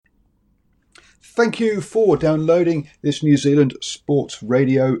Thank you for downloading this New Zealand Sports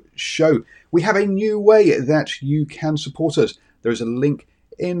Radio show. We have a new way that you can support us. There is a link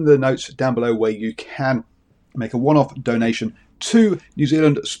in the notes down below where you can make a one-off donation to New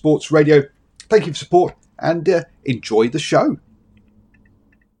Zealand Sports Radio. Thank you for support and enjoy the show.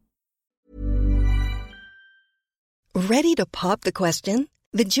 Ready to pop the question?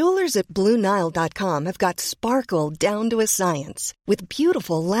 The jewelers at BlueNile.com have got sparkle down to a science with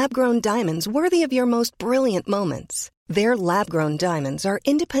beautiful lab-grown diamonds worthy of your most brilliant moments. Their lab-grown diamonds are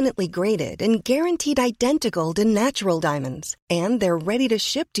independently graded and guaranteed identical to natural diamonds, and they're ready to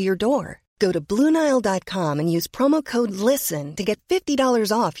ship to your door. Go to BlueNile.com and use promo code LISTEN to get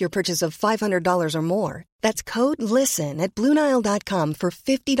 $50 off your purchase of $500 or more. That's code LISTEN at BlueNile.com for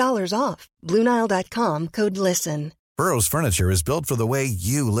 $50 off. BlueNile.com, code LISTEN. Burrow's furniture is built for the way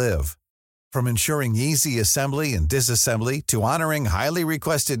you live. From ensuring easy assembly and disassembly to honoring highly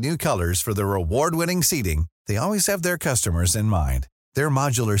requested new colors for their award-winning seating, they always have their customers in mind. Their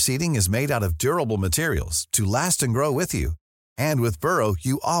modular seating is made out of durable materials to last and grow with you. And with Burrow,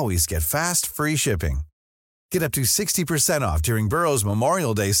 you always get fast, free shipping. Get up to 60% off during Burrow's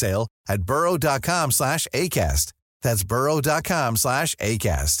Memorial Day sale at burrow.com/ACAST. That's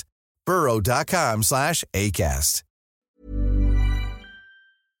burrow.com/ACAST. burrow.com/ACAST.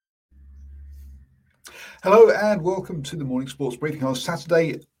 Hello and welcome to the morning sports briefing on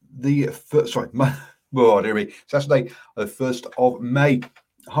Saturday, Saturday, the 1st of May.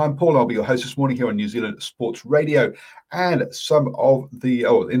 Hi, I'm Paul. I'll be your host this morning here on New Zealand Sports Radio. And some of the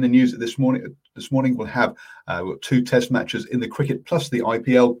in the news this morning we'll have two test matches in the cricket plus the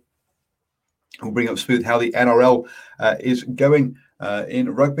IPL. We'll bring up to speed how the NRL is going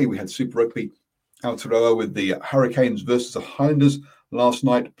in rugby. We had Super Rugby Aotearoa with the Hurricanes versus the Highlanders last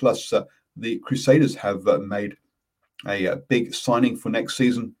night, plus the Crusaders have made a big signing for next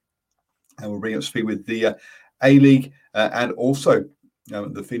season. And we'll bring up to speed with the A-League and also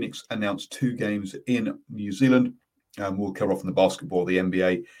the Phoenix announced 2 games in New Zealand. We'll cover off in the basketball, the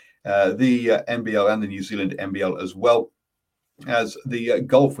NBA, the NBL and the New Zealand NBL, as well as the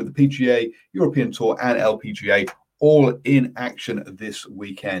golf with the PGA, European Tour and LPGA, all in action this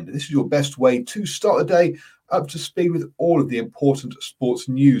weekend. This is your best way to start the day up to speed with all of the important sports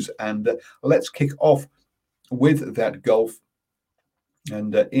news. And let's kick off with that golf.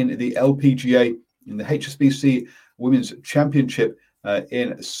 And in the LPGA, in the HSBC Women's Championship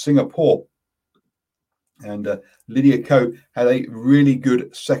in Singapore. And Lydia Ko had a really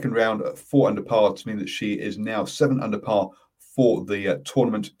good second round at 4 under par to mean that she is now 7 under par for the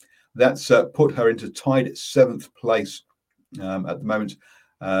tournament. That's put her into tied 7th place at the moment.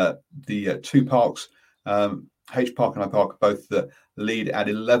 The two parks, H Park and I Park, both the lead at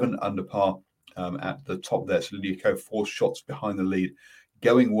 11 under par at the top there. So Lydia Ko 4 shots behind the lead,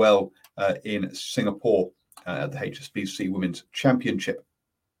 going well in Singapore at the HSBC Women's Championship.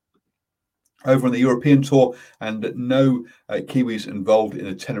 Over on the European Tour, and no Kiwis involved in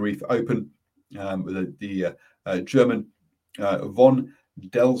the Tenerife Open. With the German Von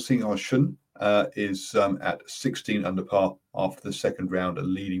Delsingerschen is at 16 under par after the second round,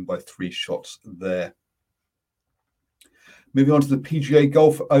 leading by 3 shots there. Moving on to the PGA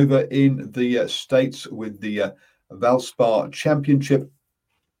Golf over in the States with the Valspar Championship.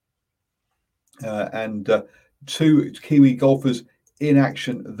 And 2 Kiwi golfers in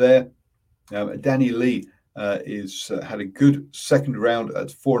action there. Danny Lee had a good second round at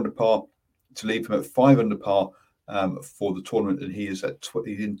 4 under par to leave him at 5 under par for the tournament, and he is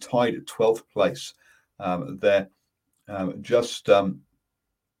he's in tied at 12th place there. Just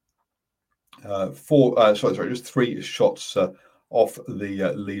 3 shots off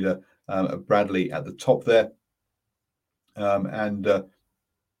the leader, Bradley, at the top there. And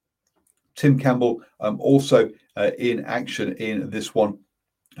Tim Campbell also in action in this one.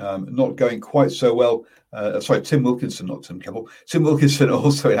 Not going quite so well. Tim Wilkinson, not Tim Campbell. Tim Wilkinson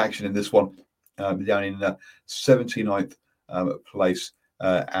also in action in this one, down in 79th place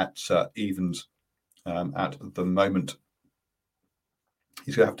at evens at the moment.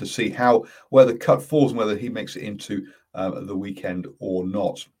 He's going to have to see where the cut falls and whether he makes it into the weekend or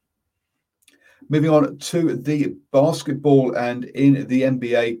not. Moving on to the basketball, and in the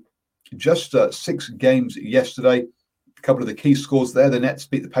NBA, just 6 games yesterday. A couple of the key scores there. The Nets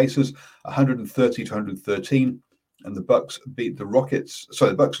beat the Pacers 130-113, and the Bucks beat the Rockets.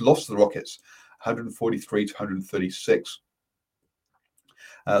 The Bucks lost to the Rockets 143-136.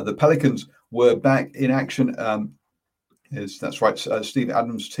 The Pelicans were back in action. That's right, Steve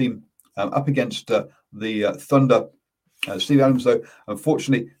Adams' team up against the Thunder. Steve Adams, though,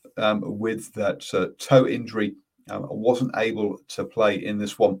 unfortunately, with that toe injury, wasn't able to play in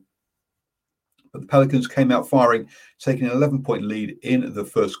this one. But the Pelicans came out firing, taking an 11-point lead in the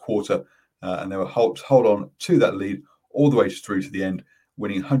first quarter, and they were hold on to that lead all the way through to the end,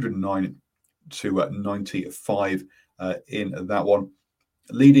 winning 109 to 95 in that one.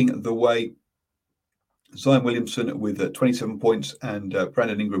 Leading the way, Zion Williamson with 27 points and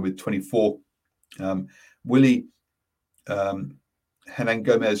Brandon Ingram with 24. Willie Hernan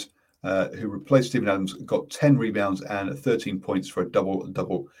Gomez, who replaced Steven Adams, got 10 rebounds and 13 points for a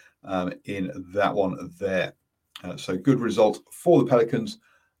double-double in that one there. So good result for the Pelicans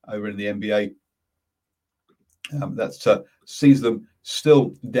over in the NBA. That sees them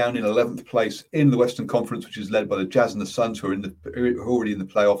still down in 11th place in the Western Conference, which is led by the Jazz and the Suns, who are already in the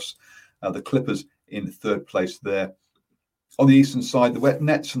playoffs. The Clippers in third place there. On the eastern side, the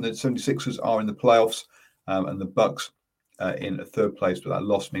Nets and the 76ers are in the playoffs, and the Bucks in third place. But that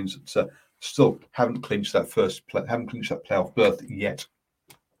loss means that still haven't clinched that playoff berth yet.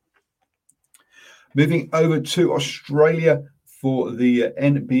 Moving over to Australia for the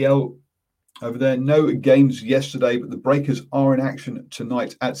NBL. Over there, no games yesterday, but the Breakers are in action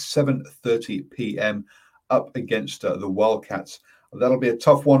tonight at 7:30 p.m. up against the Wildcats. That'll be a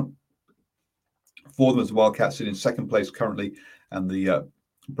tough one for them, as the Wildcats sit in second place currently, and the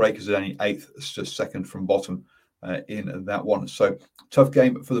Breakers are only eighth. It's just second from bottom in that one. So tough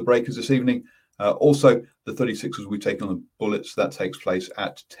game for the Breakers this evening. Also, the 36ers will be taking on the Bullets. That takes place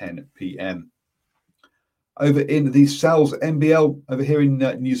at 10 p.m. Over in the Sal's NBL, over here in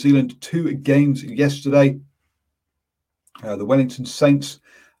New Zealand, 2 games yesterday. The Wellington Saints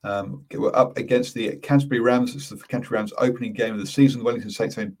were up against the Canterbury Rams. It's the Canterbury Rams opening game of the season. The Wellington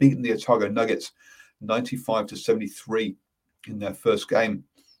Saints having beaten the Otago Nuggets 95-73 in their first game.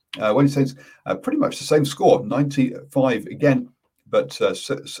 Wellington Saints, pretty much the same score, 95 again, but to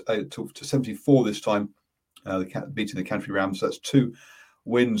 74 this time, beating the Canterbury Rams. That's 2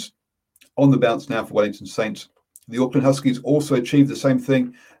 wins on the bounce now for Wellington Saints. The Auckland Huskies also achieved the same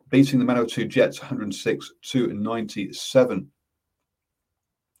thing, beating the Manawatu Jets 106-97.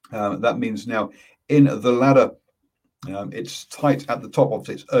 That means now in the ladder, it's tight at the top.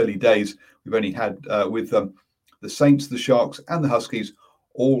 Obviously, it's early days. We've only had with the Saints, the Sharks, and the Huskies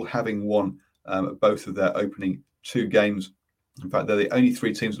all having won both of their opening 2 games. In fact, they're the only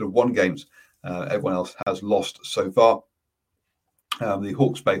 3 teams that have won games. Everyone else has lost so far. The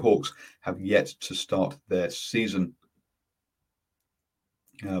Hawke's Bay Hawks have yet to start their season.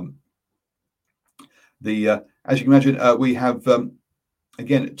 As you can imagine, we have,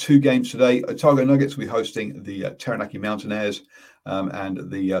 again, 2 games today. Otago Nuggets will be hosting the Taranaki Mountaineers,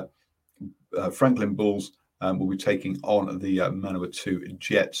 and the Franklin Bulls will be taking on the Manawatu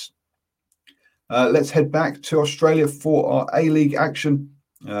Jets. Let's head back to Australia for our A-League action.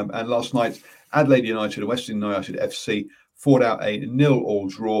 And last night, Adelaide United and Western United FC fought out a 0-0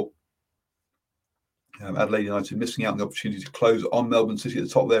 draw. Adelaide United missing out on the opportunity to close on Melbourne City at the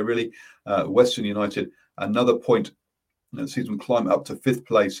top there, really. Western United, another point, sees them climb up to 5th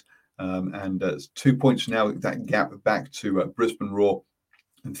place. And 2 points now, that gap back to Brisbane Roar,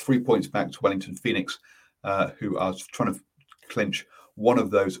 and 3 points back to Wellington Phoenix, who are trying to clinch one of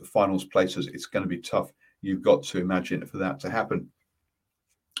those finals places. It's going to be tough, you've got to imagine, for that to happen.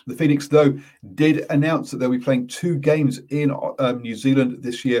 The Phoenix, though, did announce that they'll be playing 2 games in New Zealand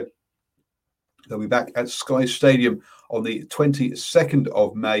this year. They'll be back at Sky Stadium on the 22nd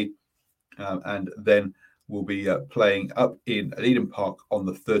of May, and then will be playing up in Eden Park on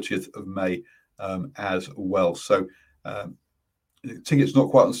the 30th of May as well. So tickets not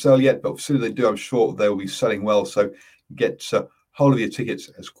quite on sale yet, but as soon as they do, I'm sure they will be selling well. So get hold of your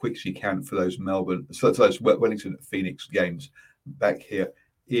tickets as quick as you can for those Wellington Phoenix games back here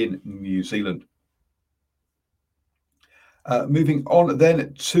in New Zealand. Moving on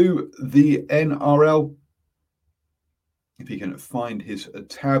then to the NRL. If you can find his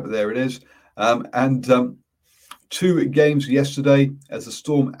tab, there it is. 2 games yesterday as the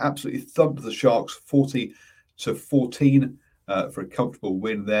Storm absolutely thumped the Sharks 40-14 for a comfortable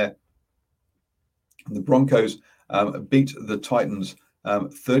win there. And the Broncos beat the Titans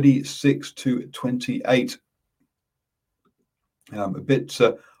 36-28. A bit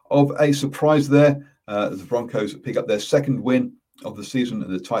of a surprise there. The Broncos pick up their 2nd win of the season,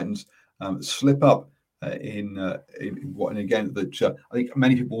 and the Titans slip up in a game that I think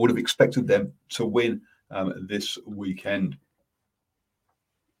many people would have expected them to win this weekend.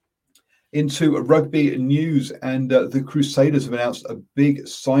 Into rugby news, and the Crusaders have announced a big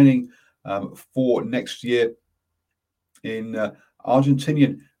signing for next year in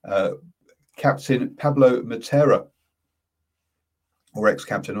Argentinian captain Pablo Matera. or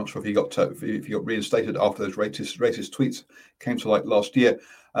ex-captain. I'm not sure if he got reinstated after those racist tweets came to light last year.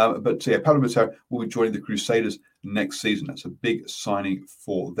 But Pablo Matera will be joining the Crusaders next season. That's a big signing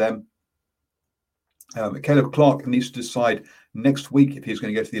for them. Caleb Clark needs to decide next week if he's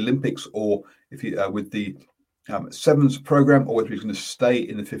going to go to the Olympics or if he with the sevens program, or whether he's going to stay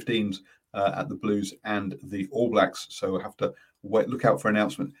in the 15s at the Blues and the All Blacks. So we'll have to look out for an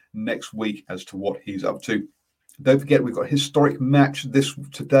announcement next week as to what he's up to. Don't forget, we've got a historic match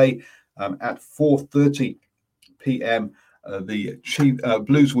today at 4:30 p.m. The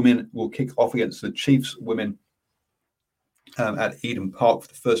Blues women will kick off against the Chiefs women at Eden Park for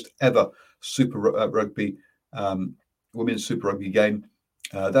the first ever Super Rugby women's Super Rugby game.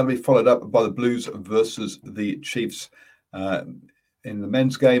 That'll be followed up by the Blues versus the Chiefs in the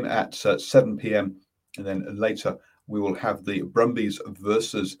men's game at 7 p.m. And then later we will have the Brumbies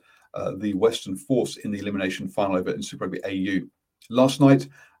versus the Western Force in the elimination final over in Super Rugby AU. Last night,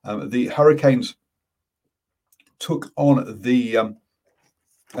 the Hurricanes took on the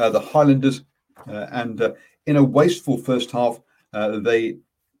Highlanders, and in a wasteful first half, they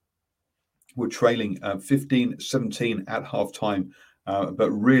were trailing 15-17 at half time, but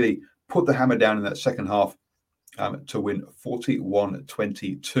really put the hammer down in that second half to win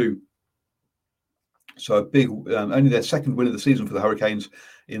 41-22. So a big, only their second win of the season for the Hurricanes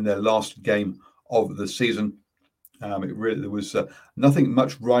in their last game of the season. There was nothing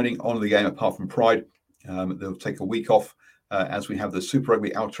much riding on the game apart from pride. They'll take a week off as we have the Super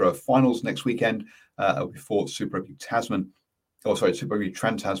Rugby Aotearoa finals next weekend before Super Rugby Super Rugby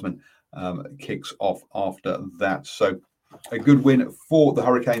Trans-Tasman kicks off after that. So a good win for the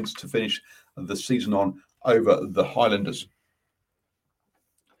Hurricanes to finish the season on over the Highlanders.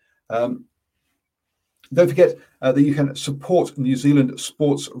 Don't forget that you can support New Zealand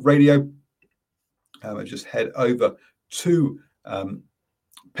Sports Radio. Just head over to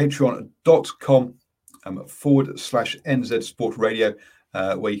patreon.com /NZ Sport Radio,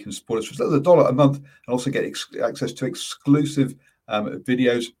 where you can support us for $1 a month and also get access to exclusive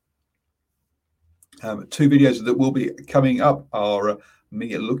videos. Two videos that will be coming up are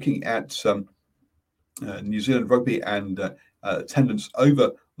me looking at New Zealand rugby and attendance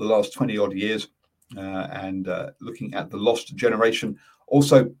over the last 20 odd years, and looking at the lost generation.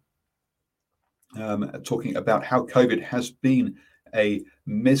 Also talking about how COVID has been a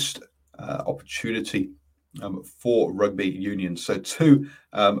missed opportunity for rugby union. So two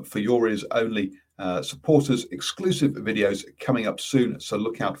for your ears only supporters exclusive videos coming up soon. So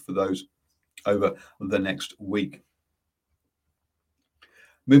look out for those over the next week.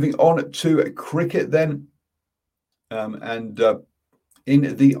 Moving on to cricket then, and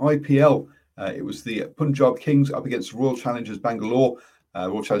in the IPL, it was the Punjab Kings up against Royal Challengers Bangalore,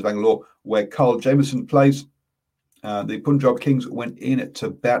 where Carl Jamieson plays. The Punjab Kings went in to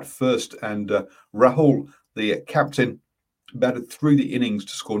bat first, and Rahul, the captain, batted through the innings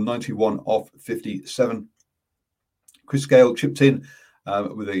to score 91 off 57. Chris Gale chipped in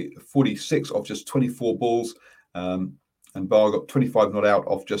with a 46 off just 24 balls, and Barr got 25 not out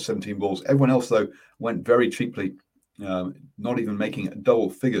off just 17 balls. Everyone else, though, went very cheaply, not even making double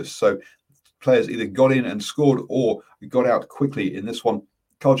figures. So players either got in and scored or got out quickly in this one.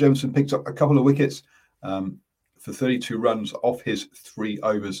 Carl Jamieson picked up a couple of wickets for 32 runs off his 3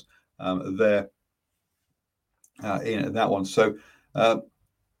 overs there in that one. So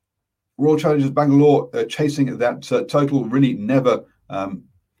Royal Challengers Bangalore chasing that total, really never got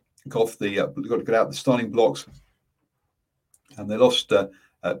out the starting blocks, and they lost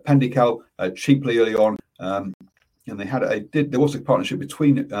Pandikal cheaply early on, and they had there was a partnership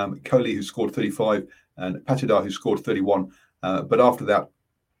between Kohli, who scored 35, and Patidar, who scored 31, but after that,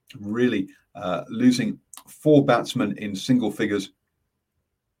 really losing 4 batsmen in single figures,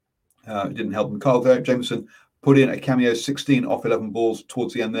 it didn't help them. Carl Jamieson put in a cameo 16 off 11 balls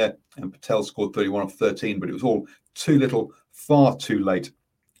towards the end there, and Patel scored 31 off 13, but it was all too little, far too late,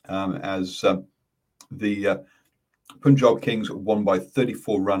 as the Punjab Kings won by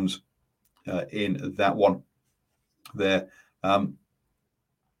 34 runs in that one there.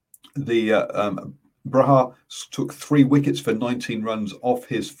 Braha took 3 wickets for 19 runs off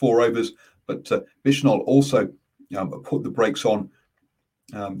his 4 overs, but Bishnell also put the brakes on,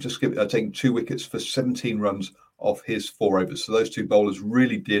 taking 2 wickets for 17 runs off his 4 overs. So those 2 bowlers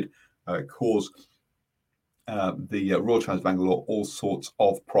really did cause the Royal Challengers Bangalore all sorts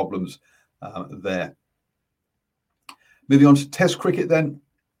of problems there. Moving on to Test cricket then,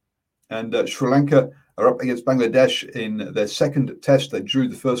 and Sri Lanka are up against Bangladesh in their second test. They drew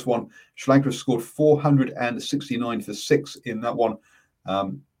the first one. Sri Lanka scored 469 for 6 in that one,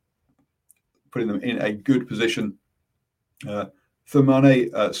 putting them in a good position.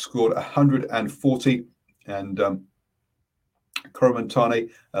 Thurmane scored 140, and Koromantane,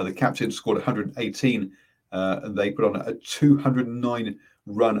 the captain, scored 118, and they put on a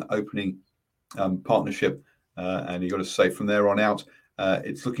 209-run opening partnership. And you've got to say, from there on out,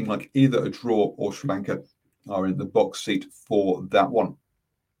 it's looking like either a draw or Sri Lanka are in the box seat for that one.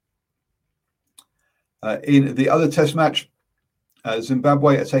 In the other test match,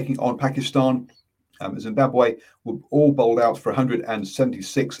 Zimbabwe are taking on Pakistan. Zimbabwe were all bowled out for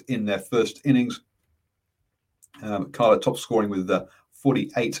 176 in their first innings. Kala top scoring with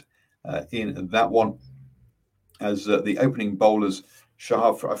 48 in that one, as the opening bowlers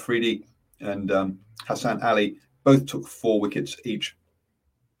Shahab Afridi and Hassan Ali both took 4 wickets each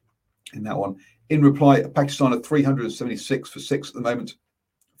in that one. In reply, Pakistan are 376 for 6 at the moment.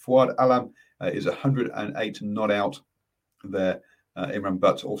 Fawad Alam is 108 not out there. Imran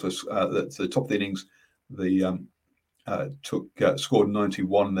Butt also at the top of the innings, scored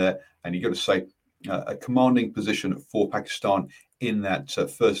 91 there, and you've got to say a commanding position for Pakistan in that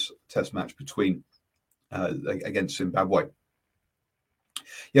first test match between against Zimbabwe.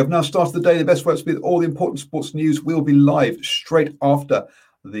 You have now started the day. The best way to be with all the important sports news. We'll be live straight after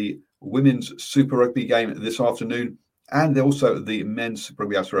the women's Super Rugby game this afternoon, and also the men's Super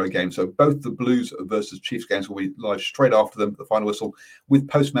Rugby Aotearoa game. So both the Blues versus Chiefs games will be live straight after them, the final whistle, with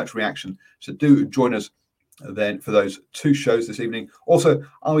post-match reaction. So do join us then for those 2 shows this evening. Also,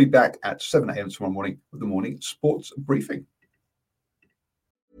 I'll be back at 7 a.m. tomorrow morning with the morning sports briefing.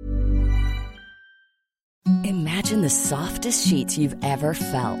 Imagine the softest sheets you've ever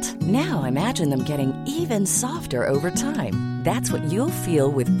felt. Now imagine them getting even softer over time. That's what you'll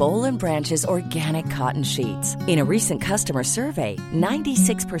feel with Boll & Branch's organic cotton sheets. In a recent customer survey,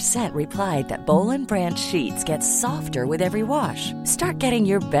 96% replied that Boll & Branch sheets get softer with every wash. Start getting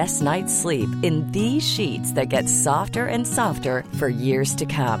your best night's sleep in these sheets that get softer and softer for years to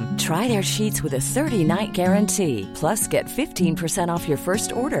come. Try their sheets with a 30-night guarantee. Plus, get 15% off your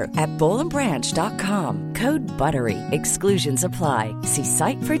first order at bollandbranch.com. Code BUTTERY. Exclusions apply. See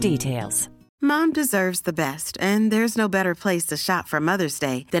site for details. Mom deserves the best, and there's no better place to shop for Mother's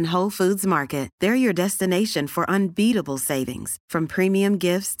Day than Whole Foods Market. They're your destination for unbeatable savings, from premium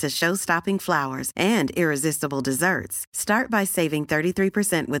gifts to show-stopping flowers and irresistible desserts. Start by saving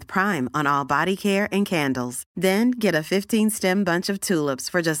 33% with Prime on all body care and candles. Then get a 15-stem bunch of tulips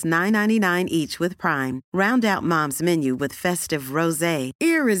for just $9.99 each with Prime. Round out Mom's menu with festive rosé,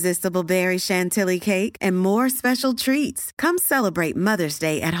 irresistible berry chantilly cake, and more special treats. Come celebrate Mother's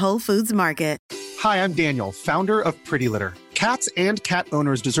Day at Whole Foods Market. Hi, I'm Daniel, founder of Pretty Litter. Cats and cat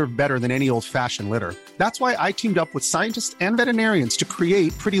owners deserve better than any old-fashioned litter. That's why I teamed up with scientists and veterinarians to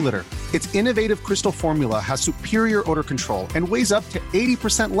create Pretty Litter. Its innovative crystal formula has superior odor control and weighs up to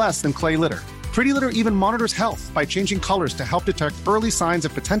 80% less than clay litter. Pretty Litter even monitors health by changing colors to help detect early signs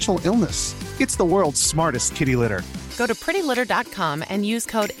of potential illness. It's the world's smartest kitty litter. Go to prettylitter.com and use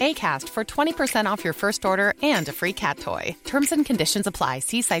code ACAST for 20% off your first order and a free cat toy. Terms and conditions apply.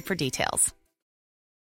 See site for details.